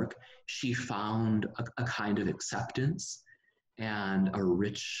New York. She found a kind of acceptance and a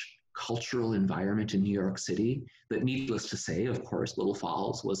rich cultural environment in New York City that, needless to say, of course, Little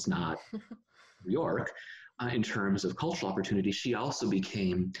Falls was not New York in terms of cultural opportunity. She also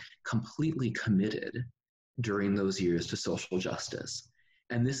became completely committed during those years to social justice.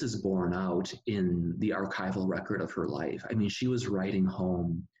 And this is borne out in the archival record of her life. I mean, she was writing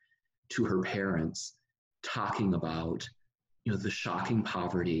home to her parents, talking about, the shocking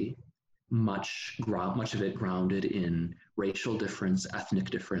poverty, much of it grounded in racial difference, ethnic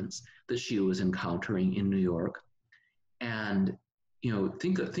difference that she was encountering in New York. And,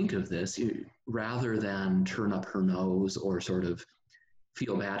 think of this, rather than turn up her nose or sort of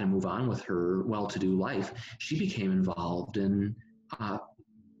feel bad and move on with her well-to-do life, she became involved in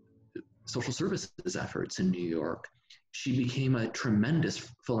social services efforts in New York. She became a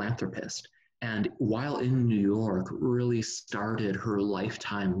tremendous philanthropist, and while in New York, really started her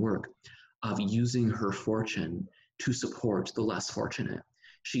lifetime work of using her fortune to support the less fortunate.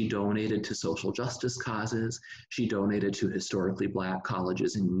 She donated to social justice causes. She donated to historically Black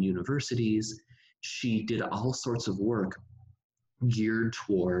colleges and universities. She did all sorts of work geared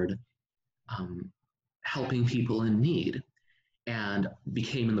toward helping people in need, and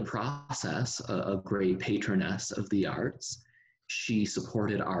became in the process a great patroness of the arts. She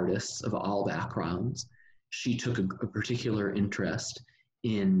supported artists of all backgrounds. She took a particular interest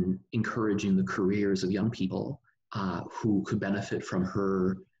in encouraging the careers of young people who could benefit from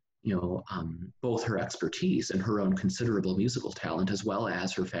her, both her expertise and her own considerable musical talent, as well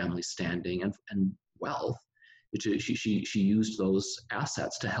as her family's standing and wealth. She used those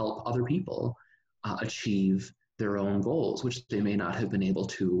assets to help other people achieve their own goals, which they may not have been able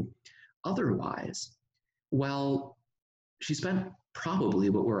to otherwise. Well, she spent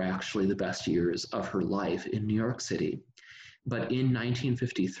probably what were actually the best years of her life in New York City. But in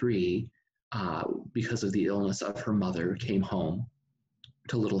 1953, because of the illness of her mother, came home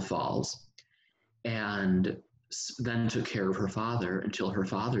to Little Falls and then took care of her father until her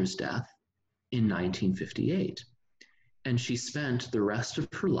father's death in 1958. And she spent the rest of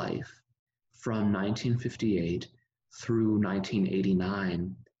her life from 1958 through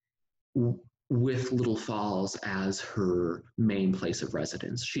 1989 with Little Falls as her main place of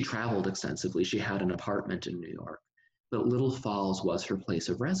residence. She traveled extensively. She had an apartment in New York, but Little Falls was her place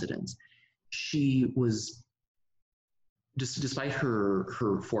of residence. She was, despite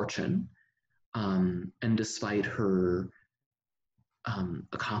her fortune and despite her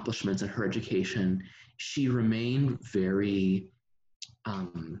accomplishments in her education, she remained very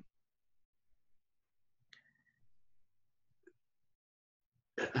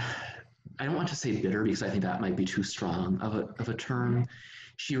I don't want to say bitter because I think that might be too strong of a term.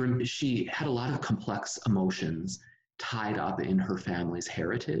 She had a lot of complex emotions tied up in her family's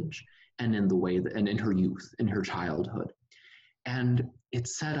heritage and in the way that, and in her youth, in her childhood. And it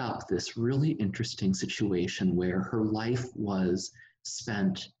set up this really interesting situation where her life was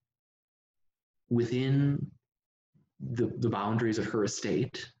spent within the boundaries of her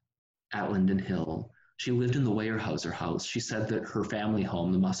estate at Linden Hill. She lived in the Weyerhaeuser house. She said that her family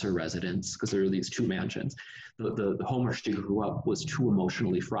home, the Musser residence, because there are these two mansions, the home where she grew up was too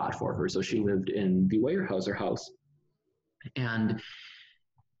emotionally fraught for her. So she lived in the Weyerhaeuser house and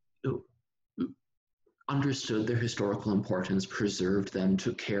understood their historical importance, preserved them,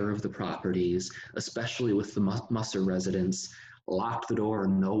 took care of the properties, especially with the Musser residence, locked the door,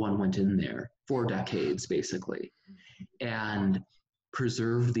 no one went in there for decades, basically, and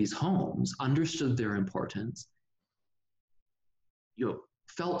preserved these homes, understood their importance,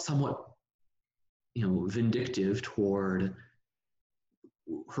 felt somewhat, vindictive toward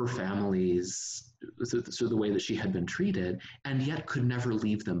her family's, so the way that she had been treated, and yet could never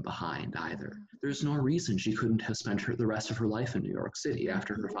leave them behind either. There's no reason she couldn't have spent the rest of her life in New York City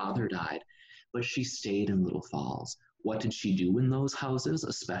after her father died, but she stayed in Little Falls. What did she do in those houses,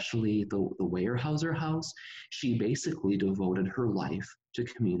 especially the Weyerhaeuser house? She basically devoted her life to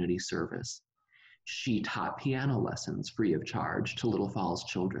community service. She taught piano lessons free of charge to Little Falls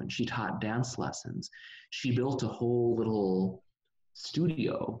children. She taught dance lessons. She built a whole little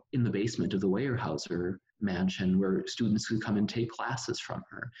studio in the basement of the Weyerhaeuser mansion where students could come and take classes from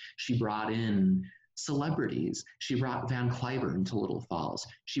her. She brought in celebrities. She brought Van Cliburn to Little Falls.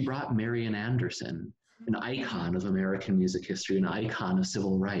 She brought Marian Anderson, an icon of American music history, an icon of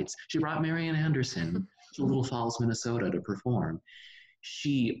civil rights. She brought Marian Anderson to Little Falls, Minnesota to perform.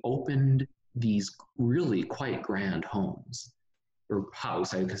 She opened these really quite grand homes or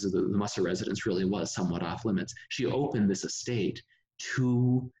house, because the Musser residence really was somewhat off limits. She opened this estate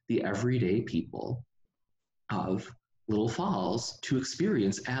to the everyday people of Little Falls to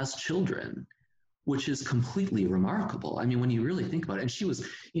experience as children, which is completely remarkable. I mean, when you really think about it, and she was,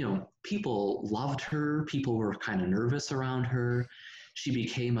 people loved her, people were kind of nervous around her. She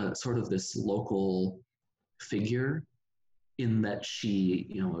became a sort of this local figure in that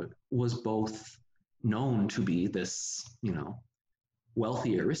she, was both known to be this,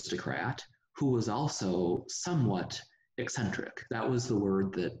 wealthy aristocrat who was also somewhat eccentric. That was the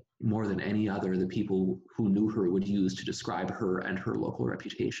word that more than any other the people who knew her would use to describe her and her local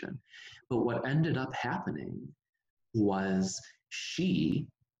reputation. But what ended up happening was she,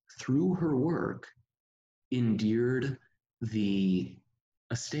 through her work, endeared the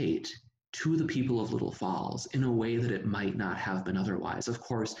estate to the people of Little Falls in a way that it might not have been otherwise. Of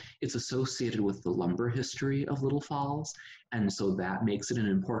course, it's associated with the lumber history of Little Falls, and so that makes it an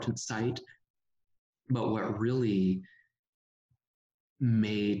important site. But what really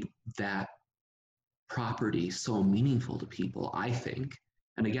made that property so meaningful to people, I think,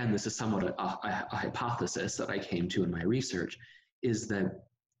 and again, this is somewhat a hypothesis that I came to in my research, is that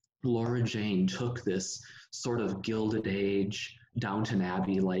Laura Jane took this sort of Gilded Age, Downton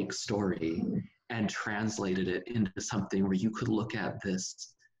Abbey-like story and translated it into something where you could look at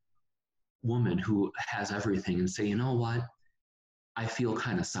this woman who has everything and say, you know what, I feel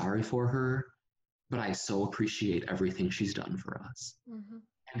kind of sorry for her, but I so appreciate everything she's done for us. Mm-hmm.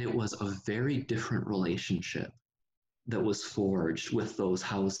 And it was a very different relationship that was forged with those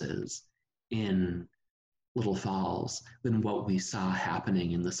houses in Little Falls than what we saw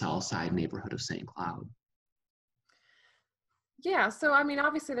happening in the South Side neighborhood of St. Cloud. Yeah, so I mean,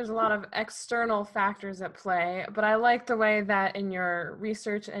 obviously there's a lot of external factors at play, but I like the way that in your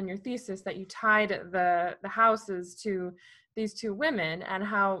research and your thesis that you tied the houses to these two women and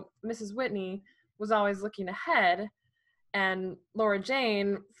how Mrs. Whitney was always looking ahead and Laura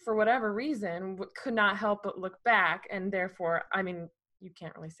Jane, for whatever reason, could not help but look back, and therefore, I mean, you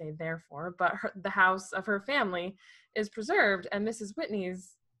can't really say therefore, but the house of her family is preserved, and Mrs.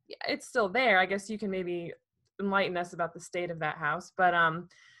 Whitney's, it's still there. I guess you can maybe enlighten us about the state of that house, but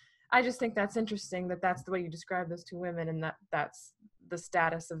I just think that's interesting that that's the way you describe those two women, and that's the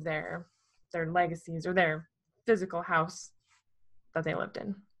status of their legacies or their physical house that they lived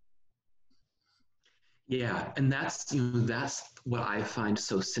in. Yeah, and that's what I find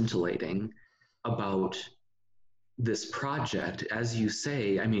so scintillating about this project. As you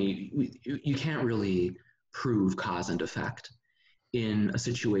say, I mean, you can't really prove cause and effect in a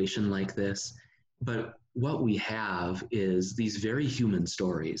situation like this, but what we have is these very human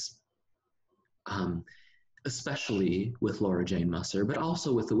stories, especially with Laura Jane Musser, but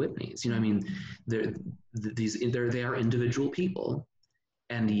also with the Whitneys. I mean, they are individual people,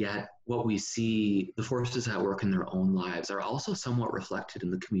 and yet what we see, the forces at work in their own lives, are also somewhat reflected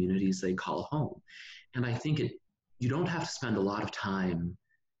in the communities they call home. And I think you don't have to spend a lot of time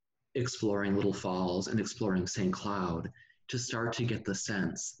exploring Little Falls and exploring St. Cloud to start to get the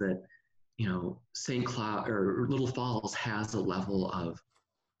sense that, St. Cloud or Little Falls has a level of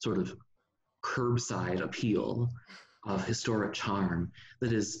sort of curbside appeal, of historic charm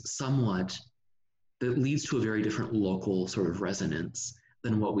that is somewhat that leads to a very different local sort of resonance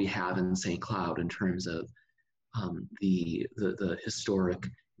than what we have in St. Cloud in terms of the historic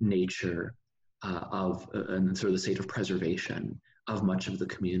nature and sort of the state of preservation of much of the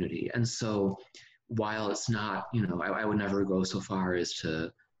community. And so while it's not, I would never go so far as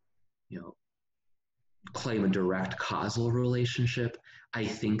to, claim a direct causal relationship. I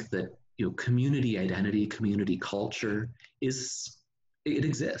think that, community identity, community culture it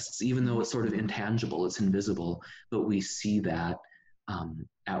exists, even though it's sort of intangible, it's invisible, but we see that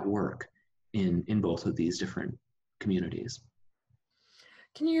at work in both of these different communities.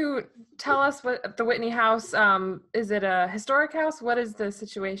 Can you tell us what the Whitney house, is it a historic house? What is the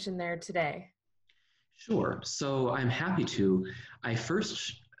situation there today? Sure. So I'm happy to.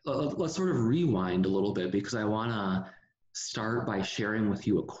 Let's sort of rewind a little bit because I want to start by sharing with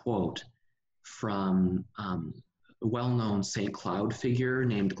you a quote from a well-known St. Cloud figure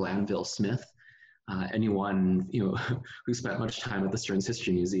named Glanville Smith. Anyone who spent much time at the Stearns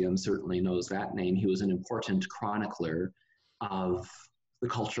History Museum certainly knows that name. He was an important chronicler of the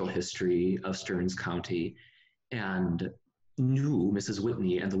cultural history of Stearns County and knew Mrs.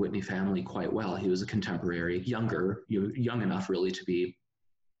 Whitney and the Whitney family quite well. He was a contemporary, young enough really to be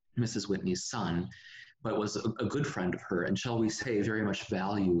Mrs. Whitney's son, but was a good friend of her, and shall we say, very much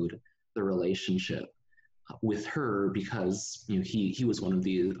valued the relationship with her because he was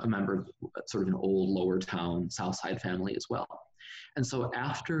a member of sort of an old lower town South Side family as well. And so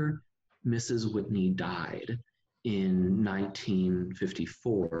after Mrs. Whitney died in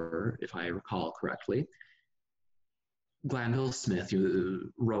 1954, if I recall correctly, Glanville Smith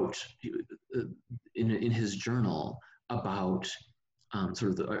wrote in his journal about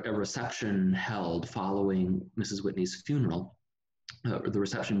sort of a reception held following Mrs. Whitney's funeral, the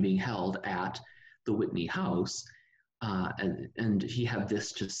reception being held at the Whitney house. And he had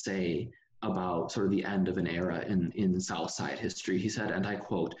this to say about sort of the end of an era in South Side history. He said, and I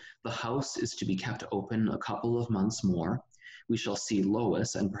quote, "The house is to be kept open a couple of months more. We shall see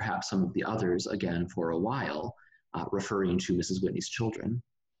Lois and perhaps some of the others again for a while," referring to Mrs. Whitney's children.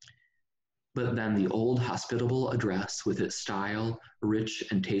 "But then the old hospitable address with its style, rich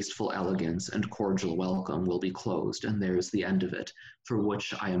and tasteful elegance and cordial welcome will be closed, and there's the end of it, for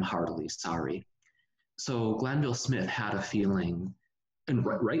which I am heartily sorry." So Glanville Smith had a feeling, and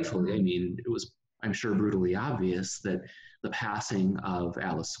rightfully, it was, I'm sure, brutally obvious that the passing of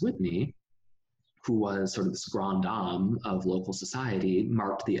Alice Whitney, who was sort of this grande dame of local society,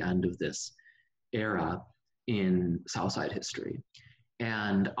 marked the end of this era in Southside history.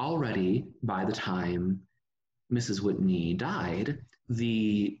 And already by the time Mrs. Whitney died,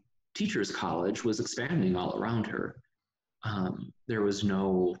 the Teachers College was expanding all around her. There was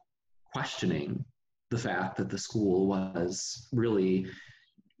no questioning the fact that the school was really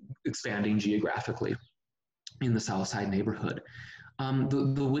expanding geographically in the Southside neighborhood.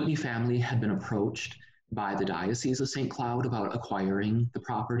 The Whitney family had been approached by the Diocese of St. Cloud about acquiring the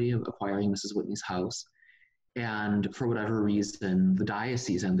property, acquiring Mrs. Whitney's house. And for whatever reason, the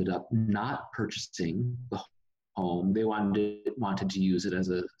diocese ended up not purchasing the home. They wanted to use it as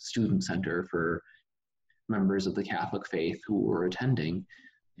a student center for members of the Catholic faith who were attending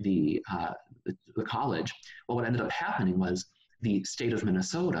the college. Well, what ended up happening was the state of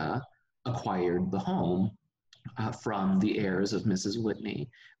Minnesota acquired the home from the heirs of Mrs. Whitney.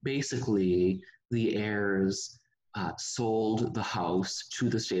 Basically, the heirs sold the house to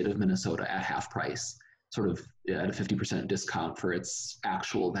the state of Minnesota at half price, sort of at a 50% discount for its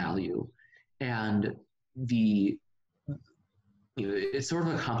actual value. And it's sort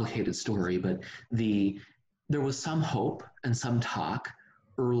of a complicated story, but there was some hope and some talk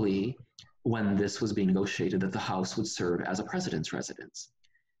early when this was being negotiated that the house would serve as a president's residence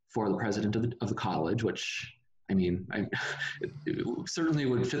for the president of the college, which, it certainly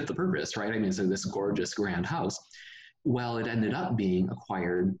would fit the purpose, right? So this gorgeous grand house. Well, it ended up being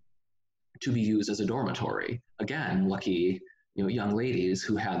acquired to be used as a dormitory. Again, lucky young ladies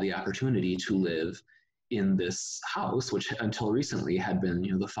who had the opportunity to live in this house, which until recently had been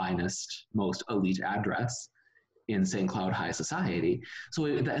the finest, most elite address in St. Cloud high society. So,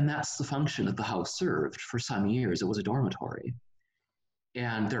 and that's the function that the house served for some years. It was a dormitory.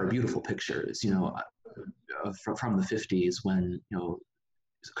 And there are beautiful pictures, from the 50s when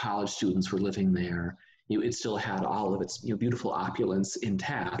college students were living there. It still had all of its beautiful opulence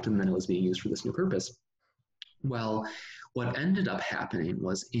intact, and then it was being used for this new purpose. Well, what ended up happening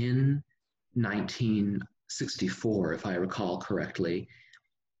was in 1964, if I recall correctly,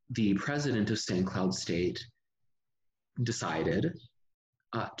 the president of St. Cloud State decided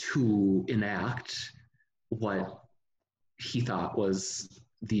to enact what he thought was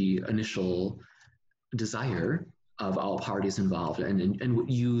the initial desire of all parties involved and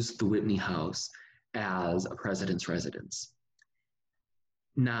use the Whitney House as a president's residence.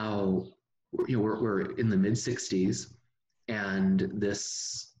 Now, we're in the mid 60s, and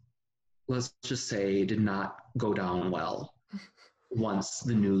this, let's just say, did not go down well once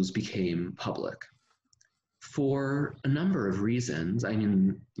the news became public for a number of reasons. I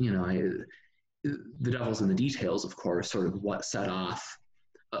mean, the devil's in the details, of course, sort of what set off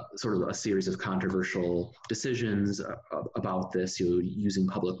sort of a series of controversial decisions about this, using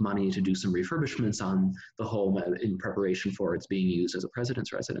public money to do some refurbishments on the home in preparation for its being used as a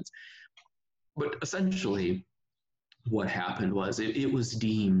president's residence. But essentially, what happened was it was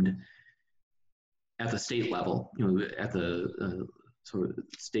deemed at the state level, at the sort of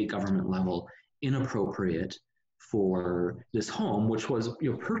state government level, inappropriate for this home, which was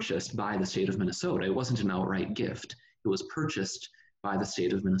purchased by the state of Minnesota. It wasn't an outright gift. It was purchased by the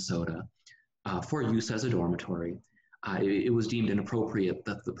state of Minnesota for use as a dormitory. It was deemed inappropriate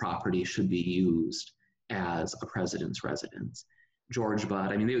that the property should be used as a president's residence. George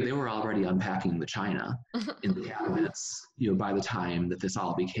Budd, I mean, they were already unpacking the china in the cabinets, by the time that this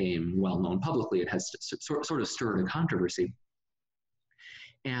all became well known publicly. It has sort of stirred a controversy.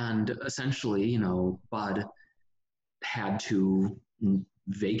 And essentially, Budd had to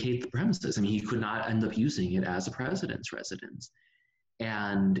vacate the premises. I mean, he could not end up using it as a president's residence.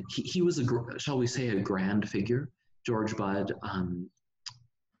 And he was, shall we say, a grand figure. George Budd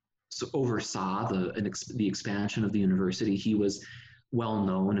oversaw the expansion of the university. He was well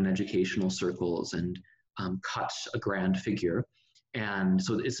known in educational circles and cut a grand figure. And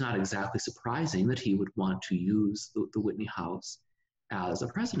so it's not exactly surprising that he would want to use the Whitney House as a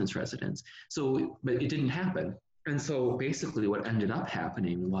president's residence. But it didn't happen. And so basically what ended up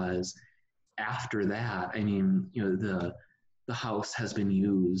happening was, after that, I mean, the house has been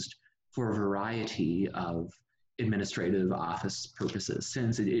used for a variety of administrative office purposes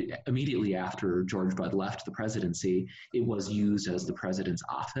since immediately after George Budd left the presidency. It was used as the president's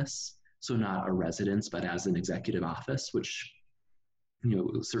office, so not a residence, but as an executive office, which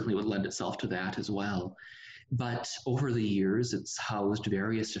certainly would lend itself to that as well. But over the years, it's housed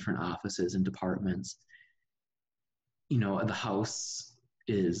various different offices and departments. The house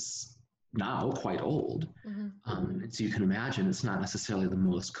is now quite old. Mm-hmm. So you can imagine it's not necessarily the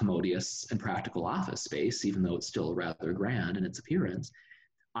most commodious and practical office space, even though it's still rather grand in its appearance.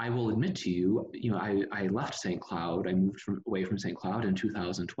 I will admit to you, I left St. Cloud. I moved away from St. Cloud in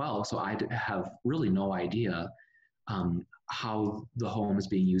 2012, so I have really no idea how the home is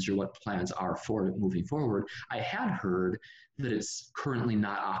being used or what plans are for it moving forward. I had heard that it's currently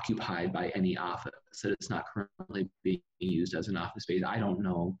not occupied by any office, that it's not currently being used as an office space. I don't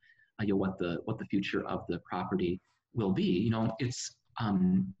know what the future of the property will be. It's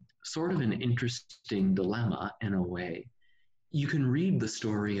sort of an interesting dilemma in a way. You can read the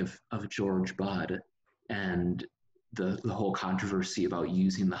story of George Budd and the whole controversy about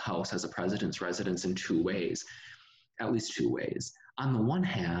using the house as a president's residence in at least two ways. On the one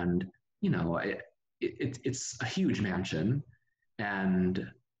hand, it's a huge mansion, and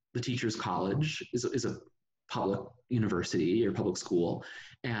the Teachers College is a public university or public school.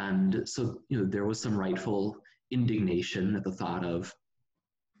 And so, there was some rightful indignation at the thought of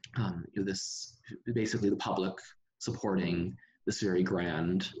this, basically the public supporting this very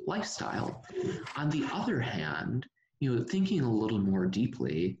grand lifestyle. On the other hand, thinking a little more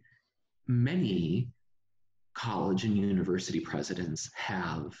deeply, many college and university presidents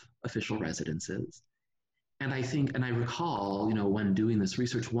have official residences. And I recall, when doing this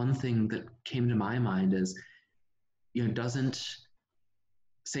research, one thing that came to my mind is, doesn't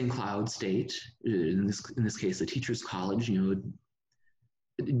St. Cloud State, in this case, the Teachers College, you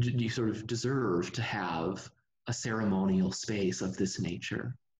sort of deserve to have a ceremonial space of this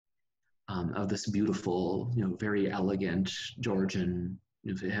nature, of this beautiful, very elegant Georgian.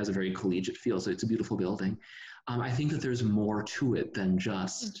 It has a very collegiate feel, so it's a beautiful building. I think that there's more to it than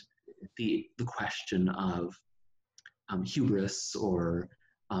just the question of hubris or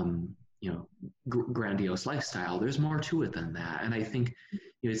grandiose lifestyle. There's more to it than that, and I think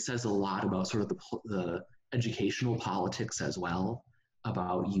it says a lot about sort of the educational politics as well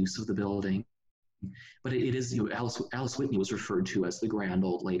about use of the building. But it is, Alice Whitney was referred to as the grand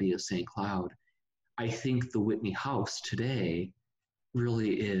old lady of St. Cloud. I think the Whitney House today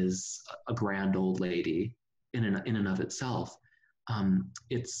really is a grand old lady in and of itself.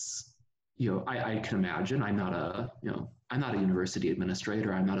 It's, I can imagine, I'm not a university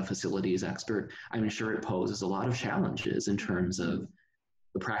administrator, I'm not a facilities expert. I'm sure it poses a lot of challenges in terms of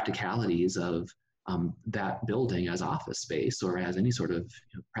the practicalities of that building as office space or as any sort of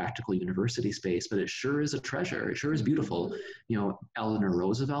practical university space, but it sure is a treasure. It sure is beautiful. Eleanor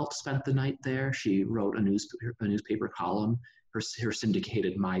Roosevelt spent the night there. She wrote a newspaper column, her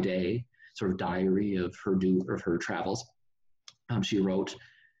syndicated My Day sort of diary of her travels. She wrote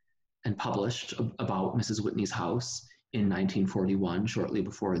and published about Mrs. Whitney's house in 1941, shortly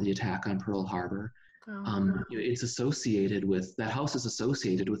before the attack on Pearl Harbor. It's associated with, that house is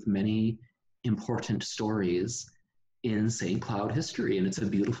associated with many important stories in St. Cloud history, and it's a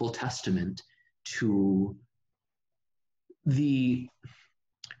beautiful testament to the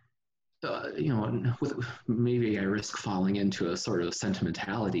maybe I risk falling into a sort of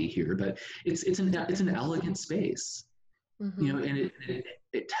sentimentality here, but it's an elegant space, and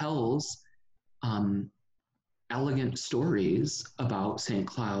it tells elegant stories about St.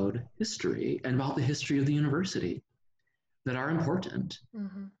 Cloud history and about the history of the university that are important.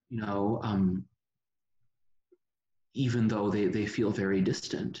 Even though they feel very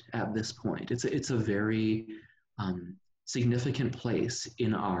distant at this point. It's a very significant place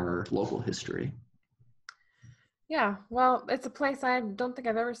in our local history. Yeah, well, it's a place I don't think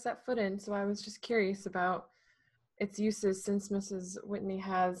I've ever set foot in, so I was just curious about its uses since Mrs. Whitney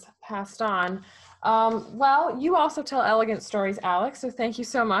has passed on. Well, you also tell elegant stories, Alex, so thank you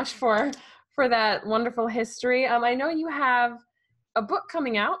so much for that wonderful history. I know you have a book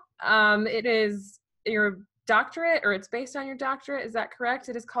coming out. It is your doctorate, or it's based on your doctorate, is that correct?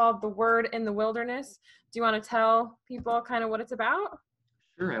 It is called The Word in the Wilderness. Do you want to tell people kind of what it's about?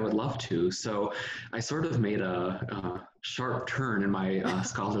 Sure, I would love to. So I sort of made a sharp turn in my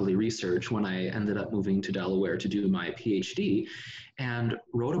scholarly research when I ended up moving to Delaware to do my PhD, and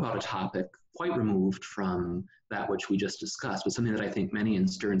wrote about a topic quite removed from that which we just discussed, but something that I think many in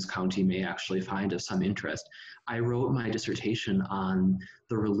Stearns County may actually find of some interest. I wrote my dissertation on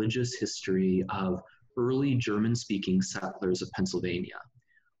the religious history of early German-speaking settlers of Pennsylvania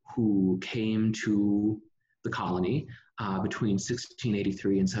who came to the colony between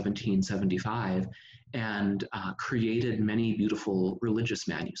 1683 and 1775 and created many beautiful religious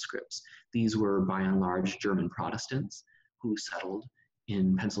manuscripts. These were by and large German Protestants who settled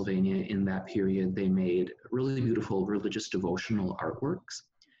in Pennsylvania in that period. They made really beautiful religious devotional artworks.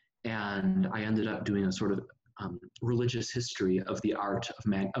 And I ended up doing a sort of religious history of the art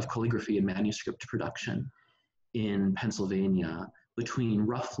of calligraphy and manuscript production in Pennsylvania between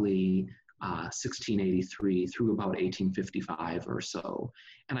roughly 1683 through about 1855 or so.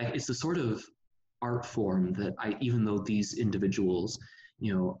 And it's the sort of art form that even though these individuals,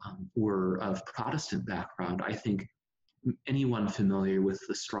 were of Protestant background, I think anyone familiar with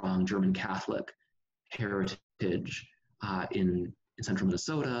the strong German Catholic heritage in central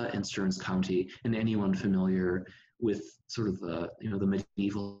Minnesota and Stearns County, and anyone familiar with sort of the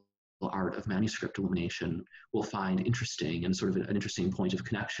medieval art of manuscript illumination will find interesting, and sort of an interesting point of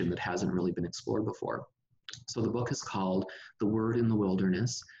connection that hasn't really been explored before. So the book is called The Word in the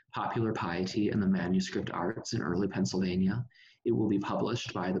Wilderness, Popular Piety and the Manuscript Arts in Early Pennsylvania. It will be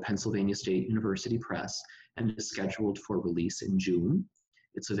published by the Pennsylvania State University Press and is scheduled for release in June.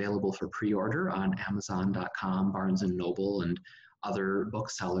 It's available for pre-order on Amazon.com, Barnes & Noble, and other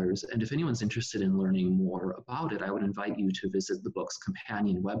booksellers. And if anyone's interested in learning more about it, I would invite you to visit the book's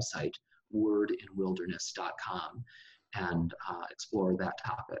companion website, wordinwilderness.com, and explore that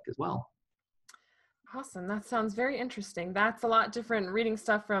topic as well. Awesome. That sounds very interesting. That's a lot different reading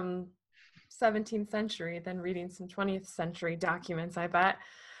stuff from 17th century than reading some 20th century documents, I bet.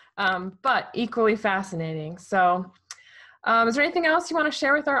 But equally fascinating. So is there anything else you want to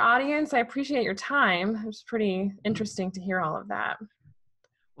share with our audience? I appreciate your time. It was pretty interesting to hear all of that.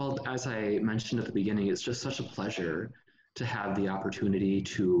 Well, as I mentioned at the beginning, it's just such a pleasure to have the opportunity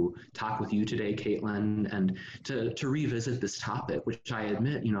to talk with you today, Caitlin, and to revisit this topic, which I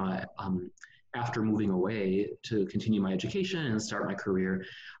admit, after moving away to continue my education and start my career,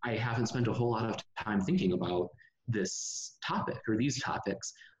 I haven't spent a whole lot of time thinking about this topic or these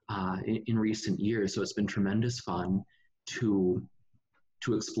topics in recent years. So it's been tremendous fun to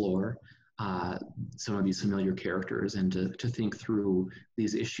explore some of these familiar characters and to think through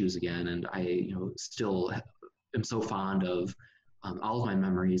these issues again. And I still am so fond of all of my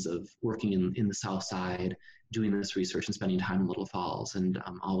memories of working in the South Side, doing this research and spending time in Little Falls, and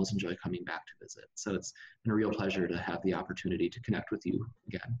always enjoy coming back to visit. So it's been a real pleasure to have the opportunity to connect with you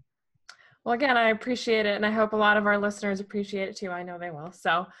again. Well, again, I appreciate it, and I hope a lot of our listeners appreciate it too. I know they will.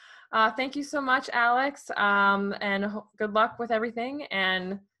 So thank you so much, Alex, and good luck with everything,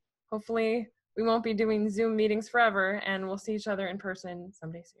 and hopefully we won't be doing Zoom meetings forever, and we'll see each other in person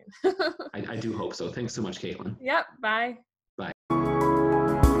someday soon. I do hope so. Thanks so much, Caitlin. Yep, bye.